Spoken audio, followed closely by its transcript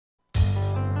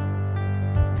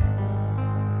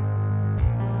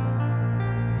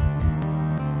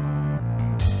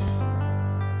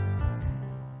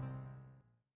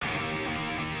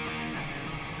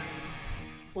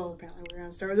Well, apparently we're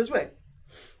gonna start this way.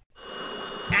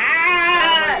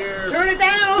 Ah! Turn it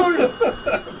down!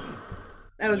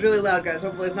 That was really loud, guys.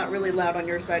 Hopefully it's not really loud on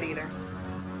your side either.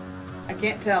 I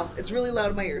can't tell. It's really loud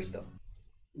in my ears still.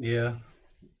 Yeah.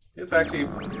 It's actually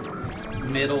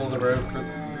middle of the road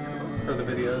for the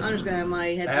videos. I'm just gonna have my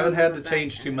headphones. I haven't had to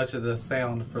change too much of the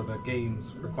sound for the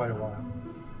games for quite a while.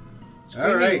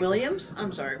 Screaming All right. Williams?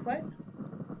 I'm sorry, what?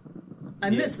 I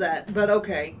missed that, but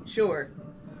okay, sure.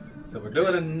 So we're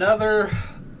doing another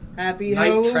Happy Night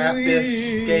Halloween.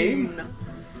 Trap-ish game.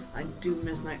 I do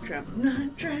miss Night Trap.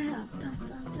 Night Trap. Dun,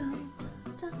 dun, dun,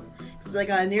 dun, dun. It's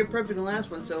like I near perfect in the last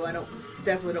one, so I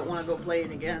definitely don't want to go play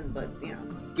it again. But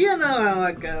you know how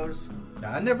it goes.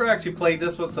 I never actually played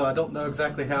this one, so I don't know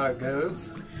exactly how it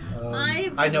goes.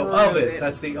 I know heard of it.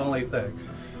 That's the only thing.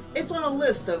 It's on a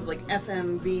list of like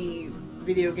FMV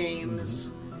video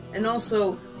games, and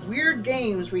also weird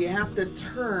games where you have to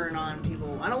turn on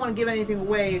people. I don't want to give anything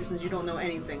away since you don't know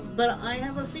anything, but I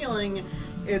have a feeling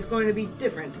it's going to be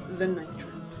different than Night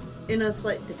Trap in a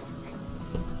slight different way.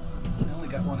 I only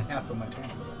got 1/2 of my turn.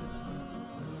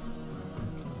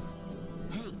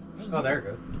 Hey, Oh, there it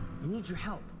goes. I need your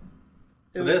help.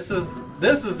 So this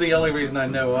is the only reason I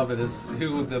know of it is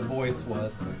who the voice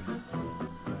was.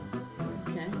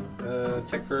 Okay.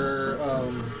 Check for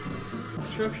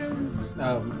Instructions?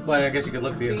 well, I guess you could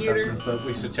look at the instructions, but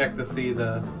we should check to see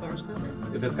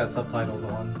if it's got subtitles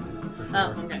on. For sure.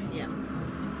 Oh, okay, yeah.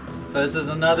 So this is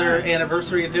another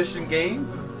anniversary edition game.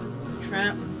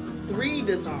 Trap 3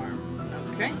 disarm.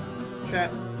 Okay.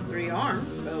 Trap 3 arm.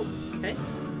 Okay.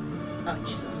 Oh,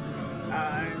 Jesus.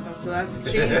 So that's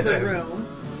change the room.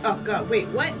 Oh, God. Wait,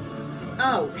 what?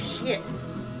 Oh, shit.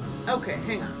 Okay,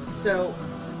 hang on. So,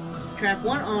 trap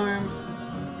 1 arm.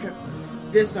 Trap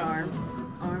disarm.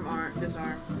 Arm,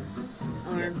 disarm.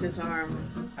 Arm, disarm.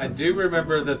 I do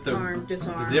remember that Arm,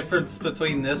 disarm. the difference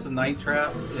between this and Night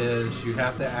Trap is you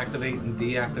have to activate and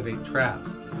deactivate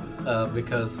traps.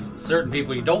 Because certain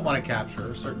people you don't want to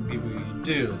capture, certain people you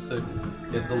do. So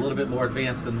it's a little bit more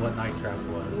advanced than what Night Trap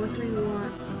was. What do we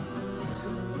want to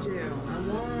do? I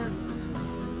want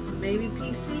maybe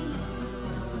PC?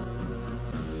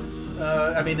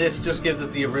 I mean, this just gives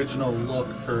it the original look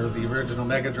for the original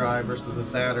Mega Drive versus the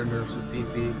Saturn versus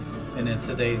PC. And in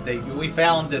today's date, we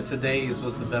found that today's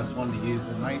was the best one to use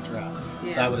in Night Trap.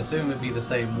 Yeah. So I would assume it'd be the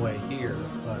same way here.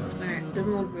 But... Alright,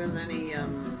 doesn't look like there's any,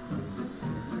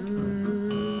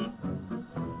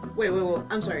 Wait,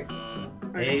 I'm sorry.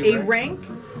 A rank?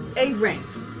 A rank.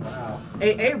 Wow.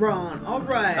 A Ron,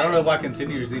 alright. I don't know why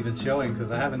Continue is even showing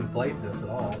because I haven't played this at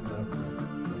all, so...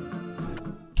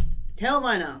 Hell if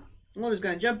I know. I'm just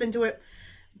gonna jump into it.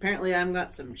 Apparently I've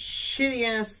got some shitty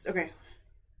ass... Okay.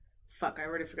 Fuck, I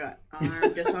already forgot.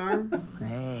 Arm, disarm.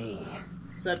 Hey.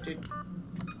 Subject.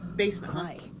 Basement, huh?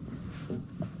 Hi.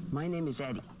 My name is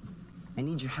Eddie. I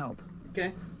need your help.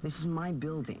 Okay. This is my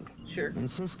building. Sure. And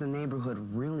since the neighborhood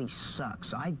really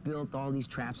sucks, I built all these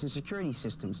traps and security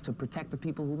systems to protect the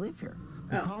people who live here.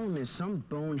 The problem is some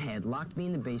bonehead locked me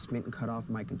in the basement and cut off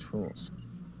my controls.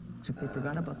 Except they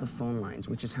forgot about the phone lines,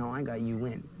 which is how I got you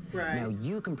in. Right. Now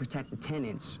you can protect the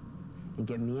tenants and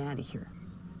get me out of here.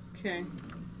 Okay.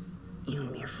 You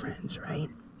and me are friends, right?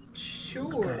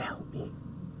 Sure. You gotta help me.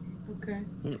 Okay.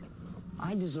 Anyway,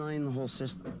 I designed the whole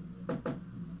system.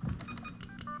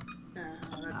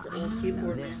 That's an old Now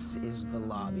keyboard. this is the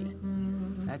lobby.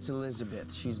 That's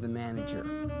Elizabeth. She's the manager.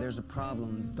 If there's a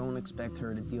problem, don't expect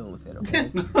her to deal with it, okay?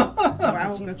 You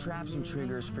can see the traps and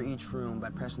triggers for each room by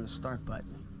pressing the start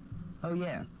button. Oh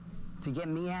yeah, to get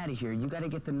me out of here, you gotta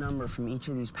get the number from each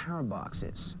of these power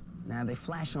boxes. Now, they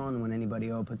flash on when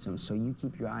anybody opens them, so you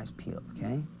keep your eyes peeled,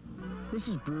 okay? This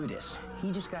is Brutus.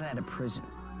 He just got out of prison.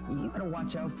 You gotta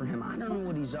watch out for him. I don't know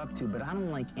what he's up to, but I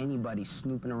don't like anybody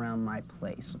snooping around my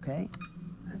place, okay?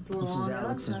 That's a little This is on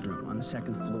Alex's the room on the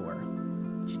 2nd floor.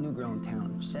 She's a new girl in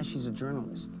town. She says she's a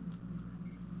journalist.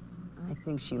 I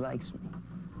think she likes me.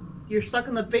 You're stuck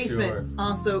in the basement. Sure.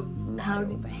 Also, how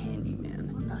Lyle, the handyman.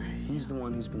 He's the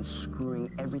one who's been screwing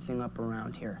everything up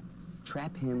around here.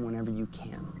 Trap him whenever you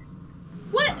can.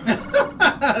 What?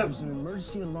 There's an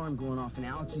emergency alarm going off in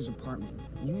Alex's apartment.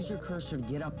 Use your cursor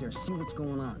to get up there, see what's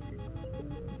going on.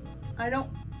 I don't...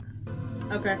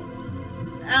 Okay.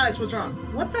 Alex, what's wrong?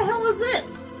 What the hell is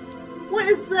this? What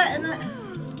is that in the...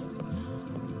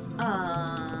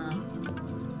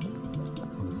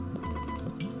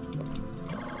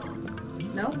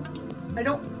 No? I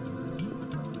don't...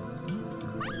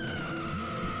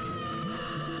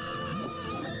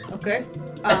 Okay.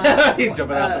 He's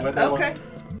jumping out the window. Okay.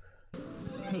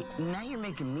 Hey, now you're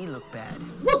making me look bad.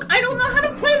 Look, I don't know how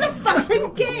to play the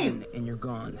fucking game! And you're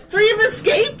gone. 3 have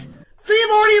escaped? 3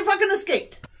 have already fucking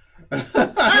escaped.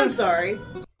 I'm sorry.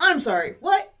 I'm sorry.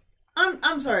 What?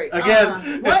 I'm sorry.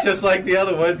 Again, what? it's just like the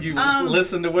other one. You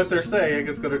listen to what they're saying,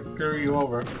 it's going to screw you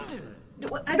over.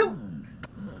 I don't...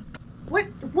 What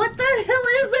the hell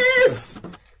is this?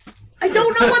 I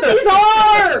don't know what these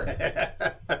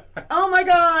are! Oh my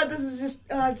god, this is just...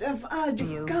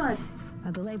 God.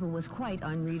 The label was quite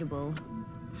unreadable.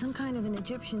 Some kind of an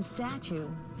Egyptian statue.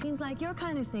 Seems like your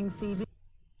kind of thing, Phoebe.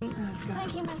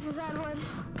 Thank you, Mrs. Edward.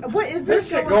 What is There's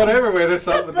this? shit going everywhere. There's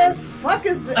What something. the fuck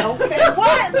is this? Okay,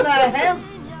 what in the hell?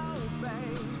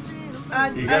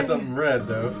 You got something red,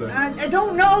 though, so... I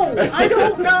don't know. I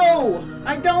don't know.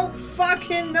 I don't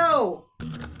fucking know.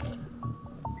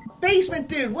 Basement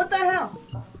dude, what the hell?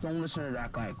 Don't listen to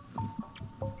that guy.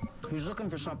 He's looking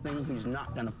for something he's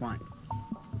not gonna find.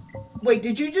 Wait,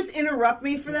 did you just interrupt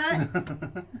me for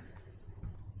that?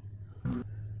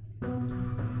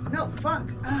 No, fuck.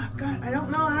 Oh, God, I don't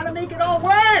know how to make it all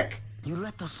work. You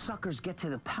let those suckers get to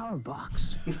the power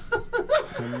box.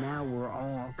 And now we're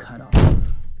all cut off.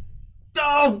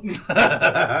 Don't!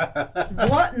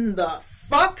 What in the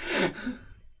fuck?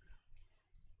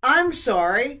 I'm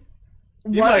sorry.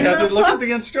 You might have to look at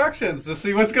the instructions to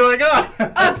see what's going on.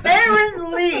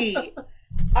 Apparently.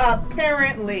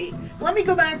 Apparently. Let me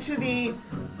go back to the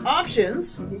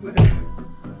options.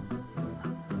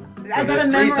 I gotta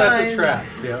memorize. 3 sets of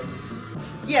traps, yep.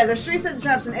 Yeah, there's 3 sets of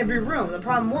traps in every room. The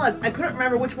problem was, I couldn't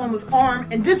remember which one was arm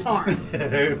and disarm.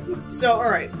 So,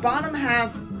 alright, bottom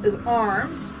half is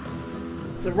arms.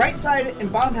 So right side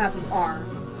and bottom half is arm.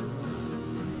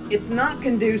 It's not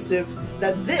conducive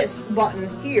that this button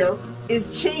here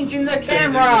is changing the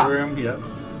camera. The room, yep.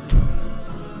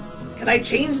 Can I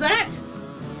change that?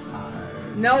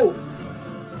 No.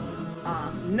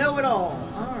 No at all.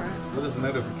 Alright. What is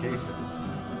notifications?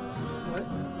 What?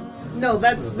 No,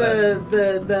 that's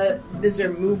the is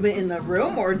there movement in the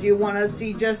room, or do you want to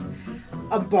see just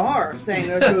a bar saying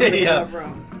there's movement in the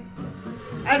room?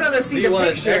 I'd rather see the picture. Do you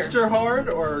want it extra hard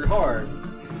or hard?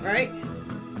 Right?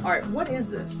 Alright, what is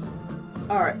this?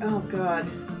 Alright, oh god.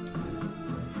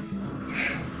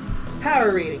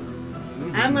 Power reading.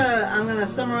 I'm gonna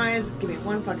summarize. Give me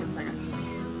 1 fucking second.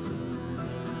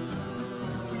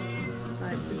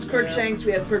 It's Crookshanks.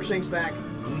 We have Crookshanks back.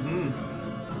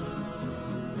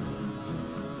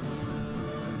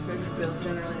 Bill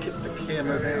generally Get the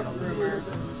camera down.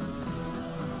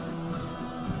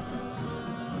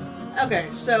 Okay,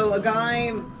 so a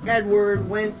guy, Edward,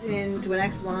 went into an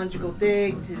ecological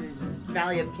dig to the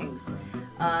Valley of Kings.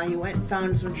 He went and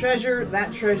found some treasure.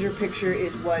 That treasure picture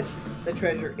is what the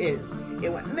treasure is.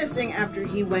 It went missing after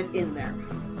he went in there.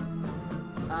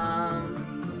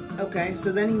 Okay,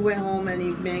 so then he went home and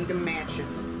he made a mansion.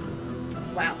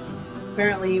 Wow.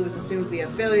 Apparently he was assumed to be a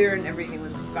failure and everything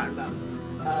was forgotten about.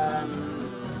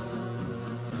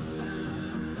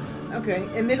 Okay,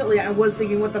 admittedly I was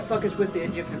thinking what the fuck is with the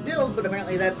Egyptian build, but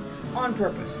apparently that's on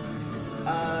purpose.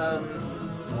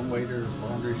 Waiters,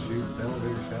 laundry chutes,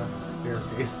 elevator shafts,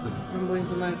 staircases. Rumbling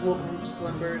sometimes, Wolfram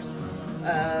slumbers,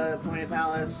 Pointed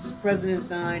Palace, President's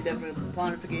died, definitely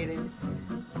pontificated.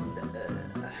 What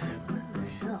the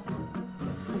hell?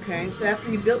 Okay, so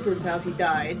after he built this house, he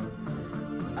died.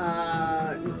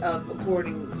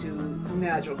 According to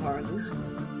natural causes.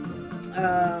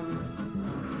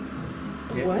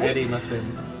 What? Eddie must have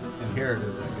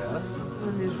inherited, I guess.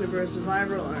 One newspaper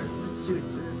survival art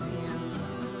suits in his hands.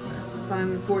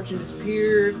 Fame and fortune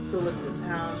disappeared. Still lived in his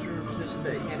house from a position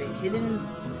that he had hidden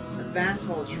a vast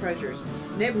haul of treasures.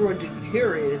 The neighborhood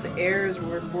deteriorated. The heirs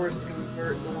were forced to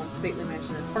convert the once stately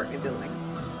mansion to an apartment building.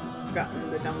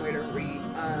 Forgotten the dumbwaiter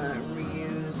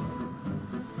reused.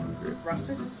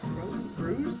 Rusted?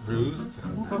 Bruised? Bruised.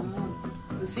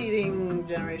 Succeeding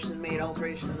generations made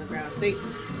alterations in the ground state.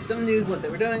 Some knew what they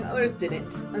were doing, others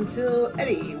didn't, until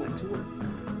Eddie went to work.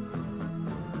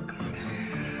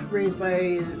 God. Raised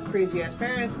by crazy-ass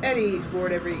parents, Eddie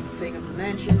explored everything of the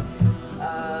mansion.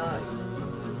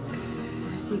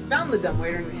 He found the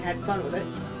dumbwaiter and had fun with it.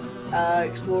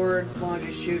 Explored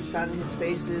laundry chutes, found hidden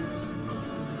spaces.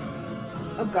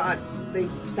 Oh god, they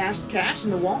stashed cash in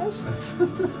the walls?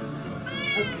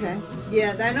 Okay.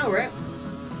 Yeah, I know, right?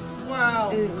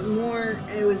 Wow. And more,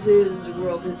 it was his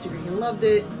world, his secret. He loved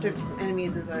it, protected from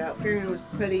enemies inside out. Fearing it was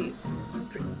pretty...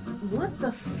 What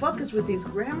the fuck is with these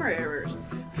grammar errors?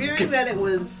 Fearing that it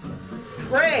was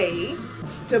prey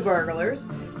to burglars,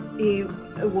 he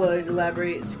would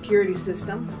elaborate a security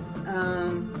system.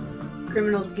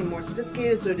 Criminals became more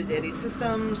sophisticated, so did Eddie's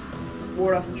systems.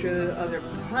 Ward off ensure that others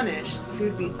punished.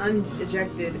 Food be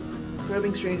unejected.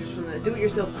 Probing strangers from the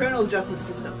do-it-yourself criminal justice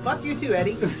system. Fuck you too,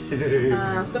 Eddie.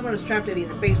 Someone has trapped Eddie in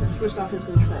the basement, switched off his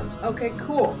controls. Okay,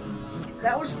 cool.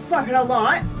 That was fucking a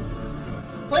lot.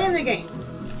 Playing the game.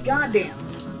 Goddamn.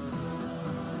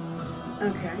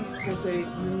 Okay, press a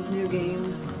new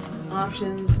game.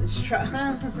 Options. Let's try.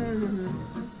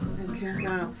 Okay,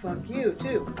 wow, fuck you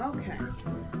too. Okay.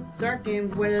 Start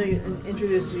game. When I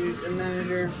introduce you to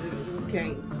manager.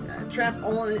 Okay. Trap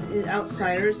all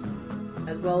outsiders,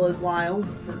 as well as Lyle.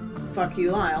 Fuck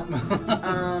you, Lyle.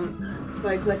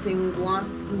 By collecting block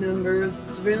numbers.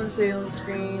 Surveillance data on the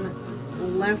screen.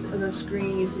 Left of the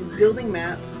screen, you see the building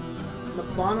map. On the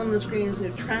bottom of the screen is the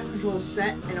trap control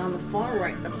set, and on the far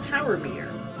right, the power meter.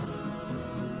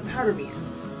 It's the power meter.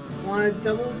 Want a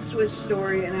double switch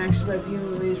story and action by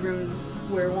viewing these rooms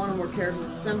where one or more characters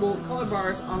assemble. Color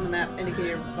bars on the map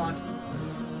indicate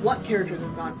what characters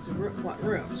have gone to what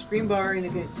rooms. Green bar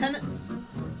indicates tenants.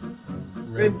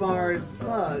 Red bar is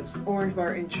thugs. Orange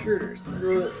bar intruders.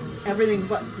 So everything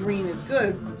but green is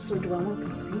good. So do I want the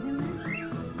green in there?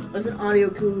 There's an audio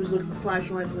clues. Look for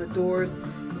flashlights on the doors.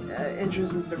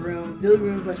 Entrance into the room. Build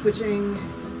rooms by switching.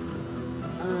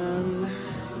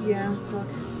 Yeah, fuck.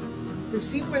 To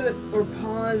see where the, or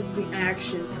pause the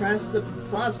action, press the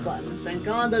plus button. Thank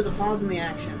God there's a pause in the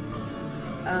action.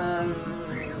 Oh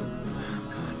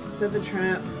God, to set the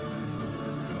trap.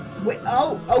 Wait,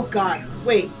 oh God,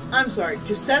 wait, I'm sorry.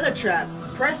 To set a trap,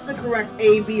 press the correct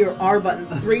A, B, or R button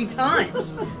 3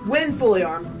 times. When fully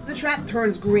armed, the trap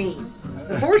turns green.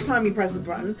 The first time you press the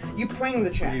button, you pring the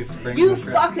trap. You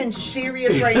fucking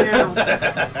serious right now?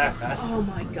 Oh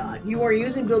my God. You are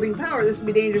using building power. This can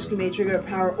be dangerous. You may trigger a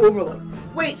power overload.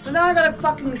 Wait, so now I gotta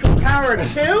fucking control power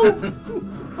too?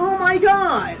 Oh my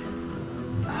God.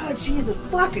 Oh Jesus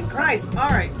fucking Christ.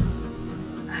 Alright.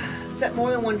 Set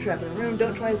more than one trap in a room.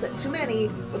 Don't try to set too many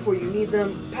before you need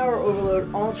them. Power overload.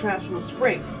 All traps will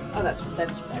spring. Oh, that's red.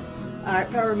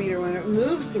 Alright, power meter. When it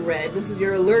moves to red, this is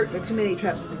your alert that too many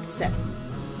traps have been set.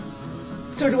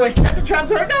 So do I set the traps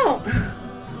or I don't?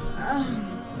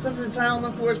 Set the tile on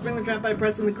the floor, spring the trap by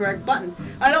pressing the correct button.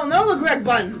 I don't know the correct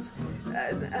buttons!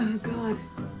 Oh God.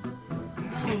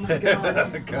 Oh my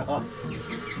God. God.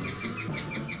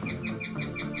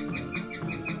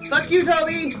 Fuck you,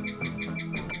 Toby!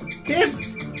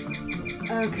 Tips!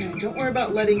 Okay, don't worry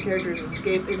about letting characters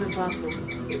escape. Isn't possible.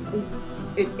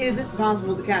 It isn't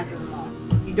possible to capture them all.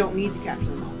 You don't need to capture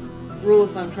them all. Rule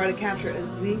of thumb, try to capture at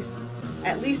least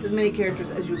as many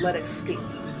characters as you let escape.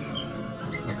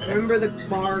 Okay. Remember the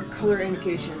bar color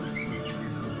indication.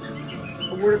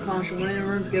 A word of caution, when in a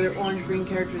room together, orange-green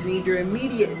characters need your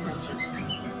immediate attention.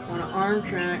 On arm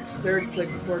tracks, third click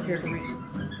before a character reaches.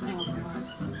 Oh God.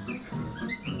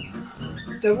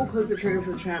 Double click the trigger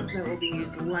for the trap that will be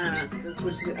used last. Then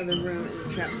switch to the other room and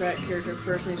the trap that character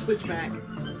first and switch back.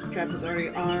 Trap is already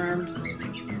armed.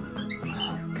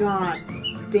 Oh God.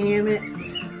 Damn it.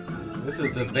 This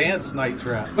is advanced night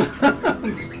trap.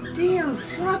 Damn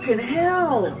fucking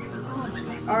hell! Oh my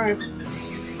God. Alright.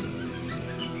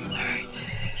 Alright.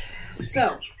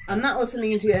 So, I'm not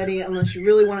listening to Eddie unless you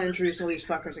really want to introduce all these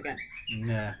fuckers again.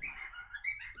 Nah.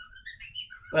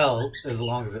 Well, as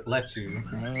long as it lets you.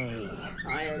 Hey.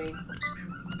 Hi, Eddie.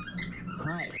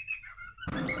 Hi.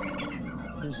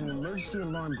 There's an emergency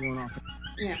alarm going off.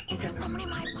 Yeah, okay. There's someone in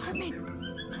my apartment.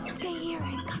 Stay here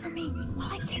and cover me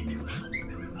while I check things out.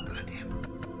 Oh, goddamn.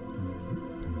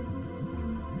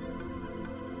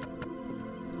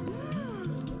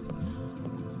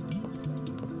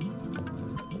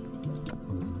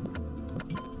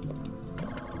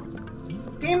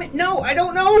 Damn it, no, I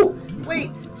don't know!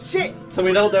 Wait, shit! So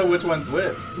we don't know which one's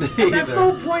which. That's the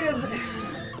whole point of...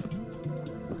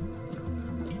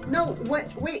 No,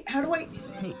 what? Wait, how do I...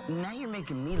 Hey, now you're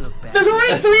making me look bad. There's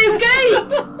already 3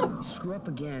 escaped! Screw up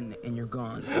again and you're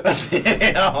gone.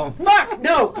 Damn. Fuck,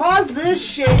 no, pause this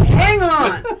shit. Hang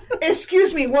on.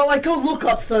 Excuse me while I go look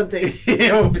up something.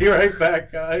 Yeah, we'll be right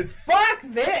back, guys. Fuck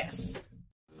this!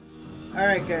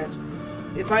 Alright, guys.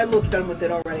 If I look done with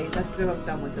it already, that's because I'm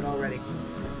done with it already.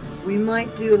 We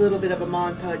might do a little bit of a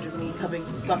montage of me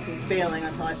fucking failing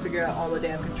until I figure out all the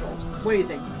damn controls. What do you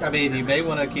think? I mean, you may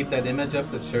want to keep that image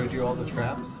up that showed you all the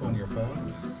traps on your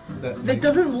phone. That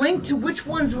doesn't link to which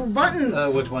ones were buttons.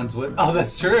 Which ones would? Oh,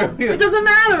 that's true. It doesn't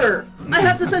matter. I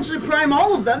have to essentially prime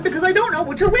all of them because I don't know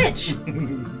which are which.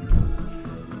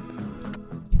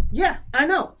 Yeah, I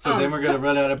know. So then we're gonna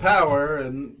run out of power,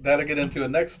 and that'll get into a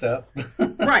next step.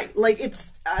 Right, like it's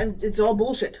all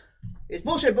bullshit. It's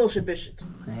bullshit.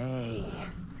 Hey.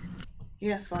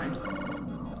 Yeah, fine.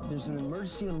 There's an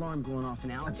emergency alarm going off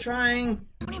now. I'm trying.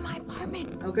 Someone in my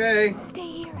apartment. Okay.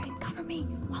 Stay here and cover me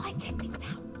while I check things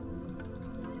out.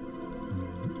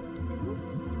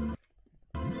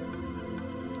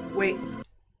 Wait.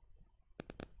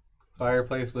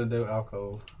 Fireplace, window,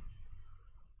 alcove.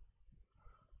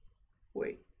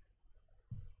 Wait.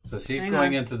 So she's Hang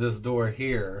going on. into this door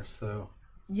here, so...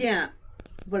 Yeah,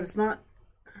 but it's not...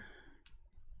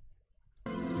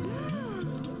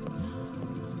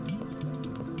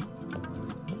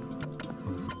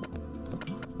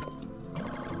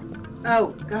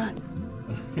 Oh, God.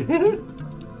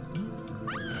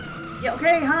 Yeah,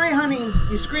 okay, hi, honey.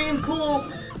 You scream, cool.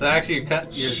 So actually, you're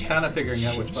kind of figuring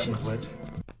out which button's which.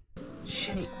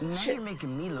 Hey, now you're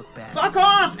making me look bad. Fuck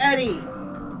off, Eddie!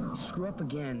 Screw up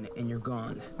again and you're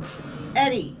gone.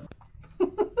 Eddie! I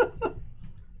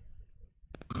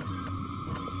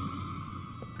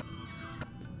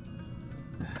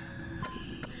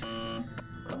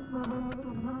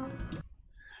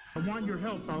want your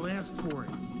help. I'll ask for it.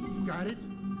 Got it?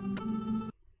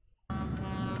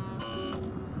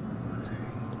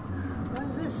 What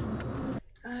is this?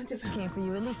 Came for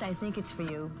you. At least I think it's for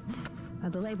you.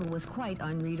 The label was quite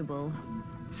unreadable.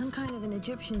 Some kind of an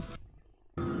Egyptian...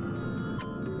 I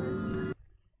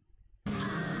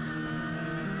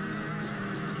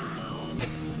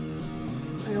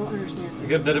don't understand. A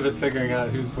good bit of it's figuring out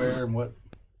who's where and what.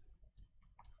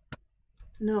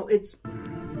 No, it's...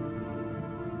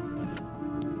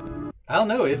 I don't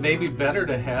know. It may be better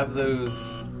to have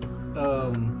those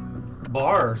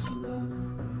bars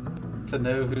to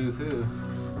know who's who.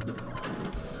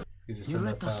 You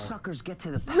let those suckers get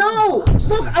to the power No! box.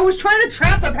 Look, I was trying to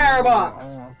trap the power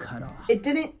box! All cut off. It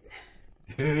didn't...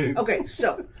 Okay,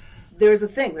 so, there's a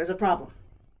thing. There's a problem.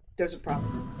 There's a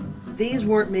problem. These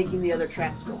weren't making the other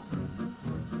traps go.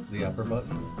 The upper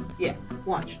buttons? Yeah,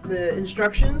 watch. The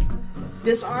instructions,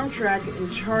 disarm track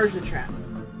and charge the trap.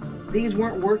 These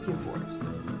weren't working for us.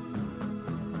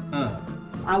 Huh.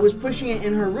 I was pushing it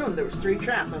in her room. There was 3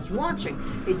 traps. I was watching.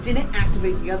 It didn't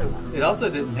activate the other one. It also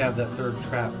didn't have that third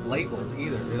trap labeled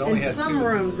either. It only In had some 2.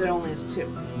 rooms, it only has 2.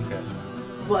 Okay.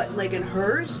 But, like in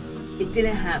hers, it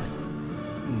didn't have it.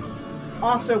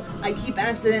 Also, I keep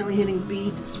accidentally hitting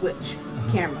B to switch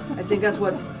cameras. I think that's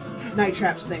what Night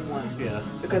Trap's thing was. Yeah.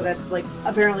 Because that's, like,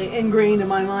 apparently ingrained in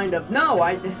my mind of, no,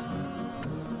 I...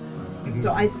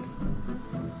 So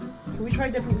can we try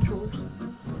different controllers?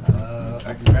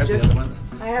 I can grab Just- the other ones.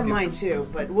 I have mine too,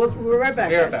 but we're right back,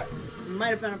 Be right guys. back. We might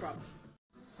have found a problem.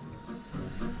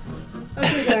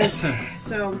 Okay, guys.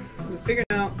 So we figured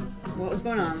out what was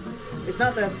going on. It's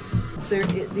not that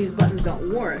these buttons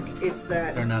don't work. It's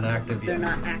that They're not active yet. they're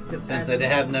not active. Since they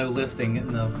have no listing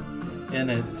in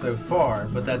it so far,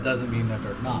 but that doesn't mean that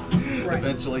they're not. Right.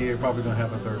 Eventually, you're probably going to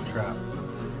have a third trap.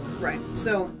 Right.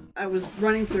 So I was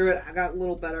running through it. I got a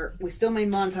little better. We still may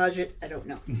montage it. I don't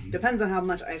know. Depends on how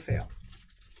much I fail.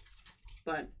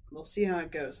 But we'll see how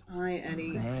it goes. Hi,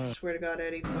 Eddie. I swear to God,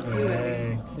 Eddie. Fuck you,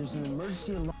 Eddie. There's an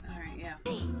emergency alarm. Alright, yeah.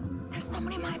 Hey, there's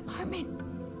someone in my apartment.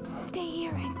 Stay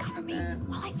here and cover me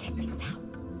while I check things out.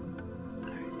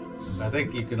 I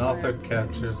think you can also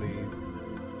capture the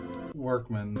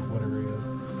workman, whatever he is.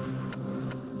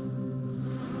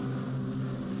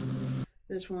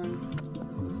 This one.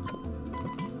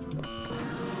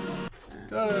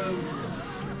 Got him.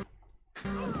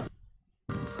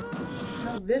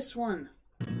 No, this one.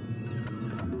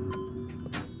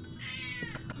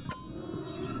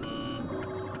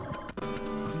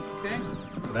 Okay.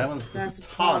 So that one's That's the a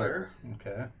totter.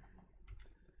 Okay.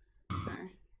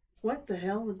 Okay. What the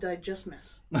hell did I just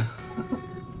miss? What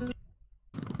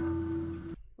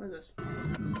is this?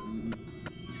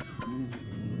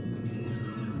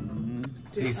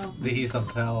 Did he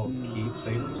somehow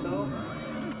save himself?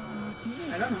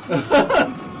 I don't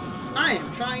know. I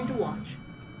am trying to watch.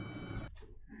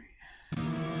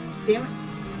 Damn it.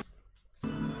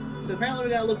 So apparently we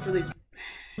gotta look for these.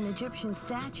 An Egyptian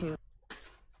statue.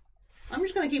 I'm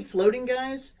just gonna keep floating,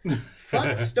 guys.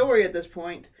 Fuck story at this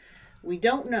point. We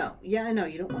don't know. Yeah, I know.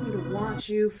 You don't want me to watch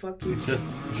you. Fuck you.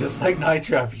 Just like Night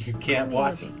Trap, you can't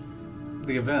watch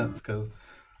the events because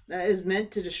That is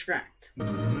meant to distract. I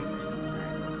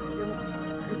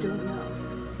don't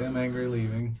know. Sam Angry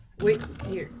leaving. Wait,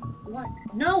 here. What?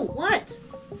 No, what?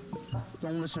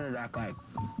 Don't listen to that guy.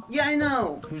 Yeah, I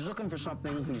know. He's looking for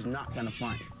something he's not gonna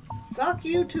find. Fuck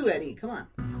you too, Eddie. Come on.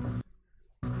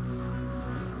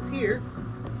 It's here.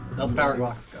 Oh, the power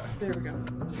box guy. There we go.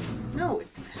 No,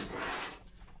 it's...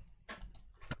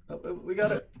 Oh, we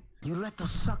got it. You let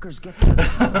those suckers get to the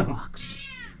power box.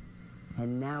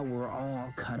 And now we're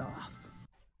all cut off.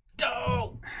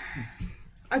 Oh!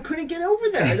 I couldn't get over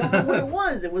there. I don't know what it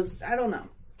was. It was... I don't know.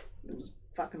 It was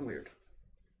fucking weird.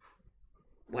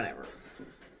 Whatever.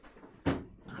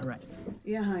 All right.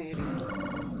 Yeah, hi, Eddie.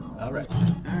 All right.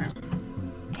 All right.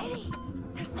 Eddie,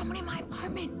 there's someone in my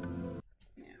apartment.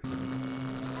 Yeah.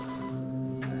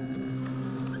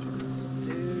 Let's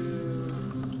do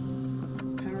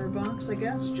power box, I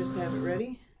guess, just to have it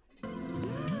ready.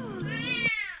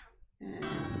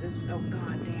 this. Oh,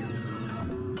 god damn.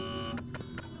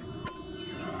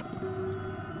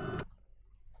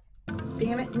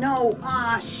 Damn it. No.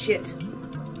 Ah, shit.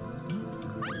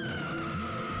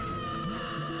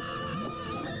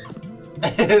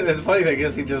 It's funny, I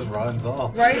guess he just runs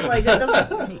off. Right? Like, it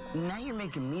doesn't... Hey, now you're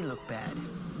making me look bad.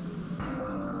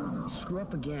 Screw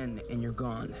up again and you're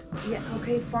gone. Yeah,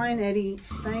 okay, fine, Eddie.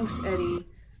 Thanks, Eddie.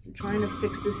 I'm trying to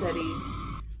fix this, Eddie.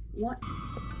 What?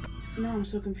 No, I'm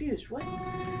so confused. What?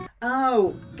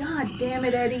 Oh, god damn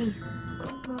it, Eddie.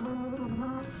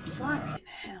 Fucking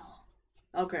hell.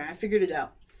 Okay, I figured it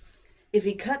out. If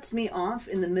he cuts me off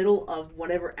in the middle of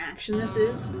whatever action this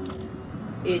is,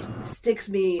 it sticks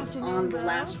me on the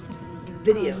last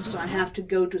video, so I have to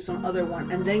go to some other one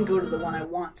and then go to the one I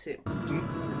want to.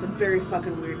 It's a very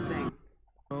fucking weird thing.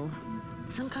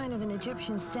 Some kind of an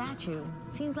Egyptian statue.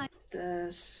 Seems like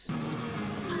This.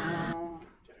 No.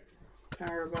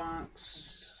 Power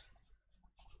box.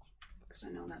 Because I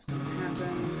know that's going to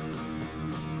happen.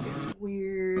 It's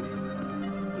weird.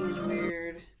 He's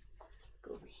weird.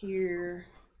 Go over here.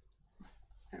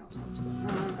 I don't know what's going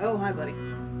on. Oh, hi, buddy.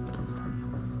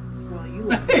 Well, you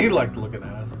look. He liked looking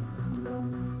at us.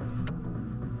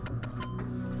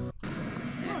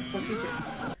 Yeah, fuck you too.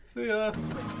 See ya.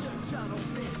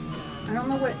 I don't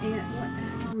know what.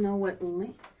 I don't know what.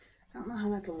 I don't know how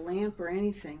that's a lamp or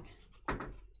anything. And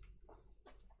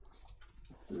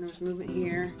there's movement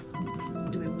here.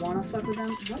 Do we want to fuck with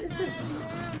them? What is this?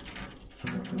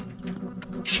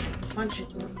 Punch it.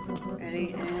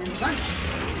 Ready and punch.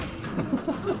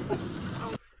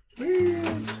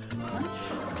 Weird. Punch.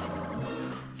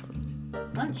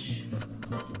 Punch.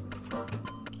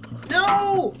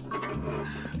 No!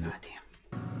 God damn.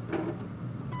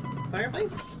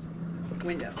 Fireplace?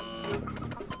 Window.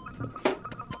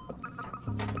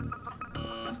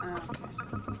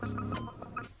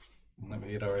 Maybe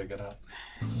he'd already got out.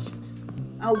 Shit.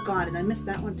 Oh god, and I missed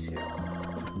that one too. No,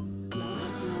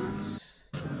 it's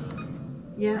not.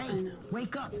 Yeah, Hey, I know.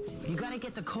 wake up. You gotta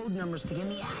get the code numbers to get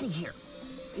me out of here.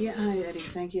 Yeah, hi Eddie.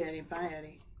 Thank you, Eddie. Bye,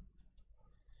 Eddie.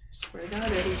 Swear to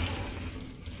God, Eddie.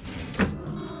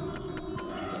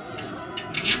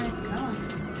 Alright, come on.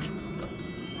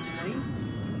 Eddie.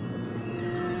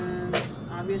 And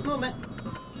obvious movement.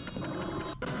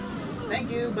 Thank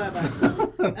you.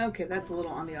 Bye-bye. Okay, that's a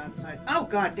little on the odd side. Oh,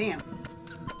 god damn.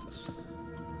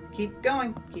 Keep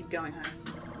going. Keep going, honey.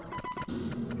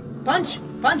 Punch!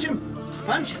 Punch him!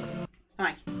 Punch!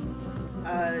 Hi.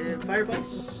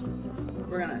 Fireplace?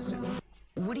 We're gonna assume.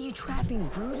 What are you trapping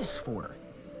Brutus for?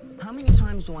 How many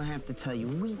times do I have to tell you,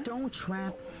 we don't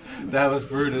trap? That was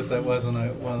Brutus, that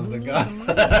wasn't one of the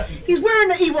guys. He's wearing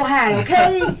the evil hat,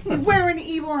 okay? He's wearing the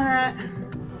evil hat.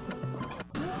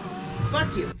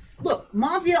 Fuck you. Look,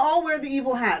 Mafia all wear the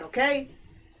evil hat, okay?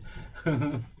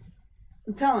 I'm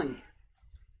telling you.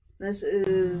 This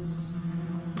is...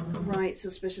 Right,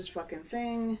 suspicious fucking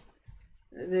thing.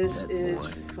 This is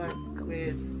fuck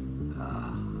with...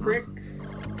 Brick.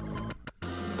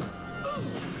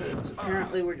 Because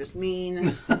apparently we're just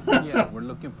mean. Yeah, we're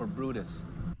looking for Brutus.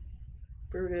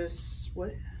 Brutus,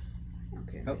 what?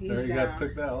 Okay, Oh, he's there you down. got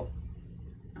took that out.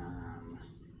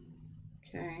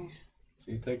 Okay.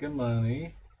 She's taking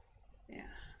money. Yeah,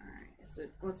 alright. Is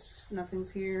it, what's, nothing's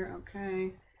here,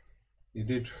 okay. You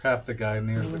do trap the guy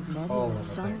near the column.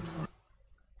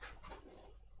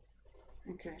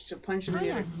 Okay, so punch him Ah, the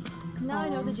other. yes. Now I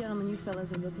know the gentleman you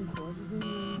fellas are looking for. He's in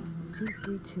room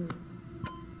 232.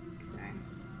 Okay.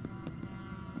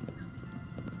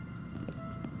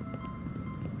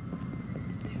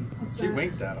 What's She that?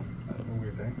 winked at him. That's a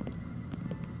weird thing.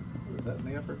 What is that in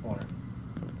the upper corner?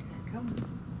 Come.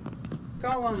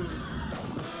 Call him.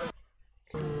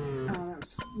 Oh, that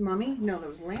was mummy? No, that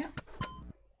was lamp?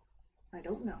 I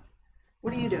don't know.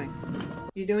 What are you doing?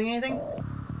 You doing anything?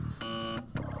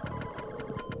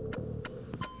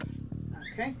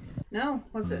 Okay. No?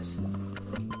 What's this?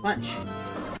 Punch.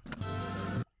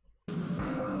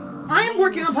 I am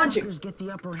working on punching! Suckers get the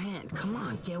upper hand. Come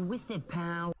on, get with it,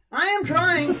 pal. I am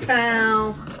trying,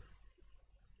 pal!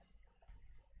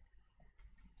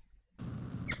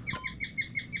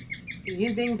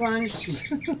 He's being punched.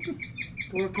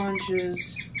 4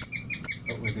 punches.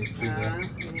 Oh, we didn't see that.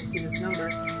 Let me see this number.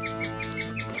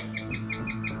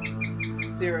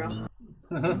 0.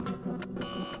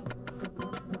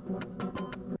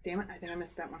 Damn it, I think I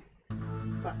missed that one.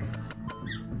 Fuck.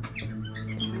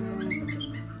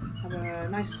 Have a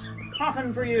nice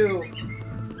coffin for you.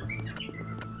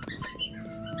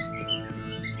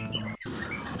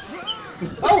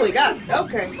 Holy God!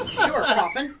 Okay, sure,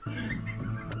 coffin.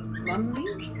 Mummy?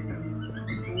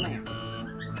 Lamp.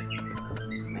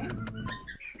 Lamp?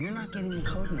 You're not not getting the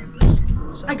code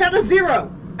numbers. So I got a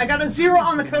 0. I got a 0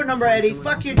 on the code number, Eddie.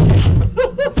 Fuck you.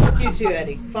 Fuck you too,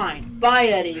 Eddie. Fine. Bye,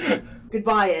 Eddie.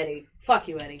 Goodbye, Eddie. Fuck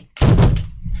you, Eddie.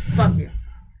 Fuck you.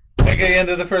 Okay, end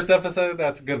of the first episode.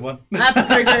 That's a good one. That's a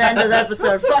pretty good end of the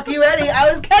episode. Fuck you, Eddie. I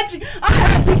was catching. I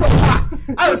had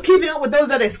people. I was keeping up with those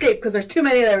that escaped because there's too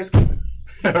many that were escaping.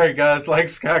 All right, guys. Like,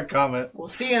 subscribe, comment. We'll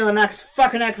see you in the next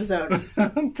fucking episode.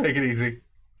 Take it easy.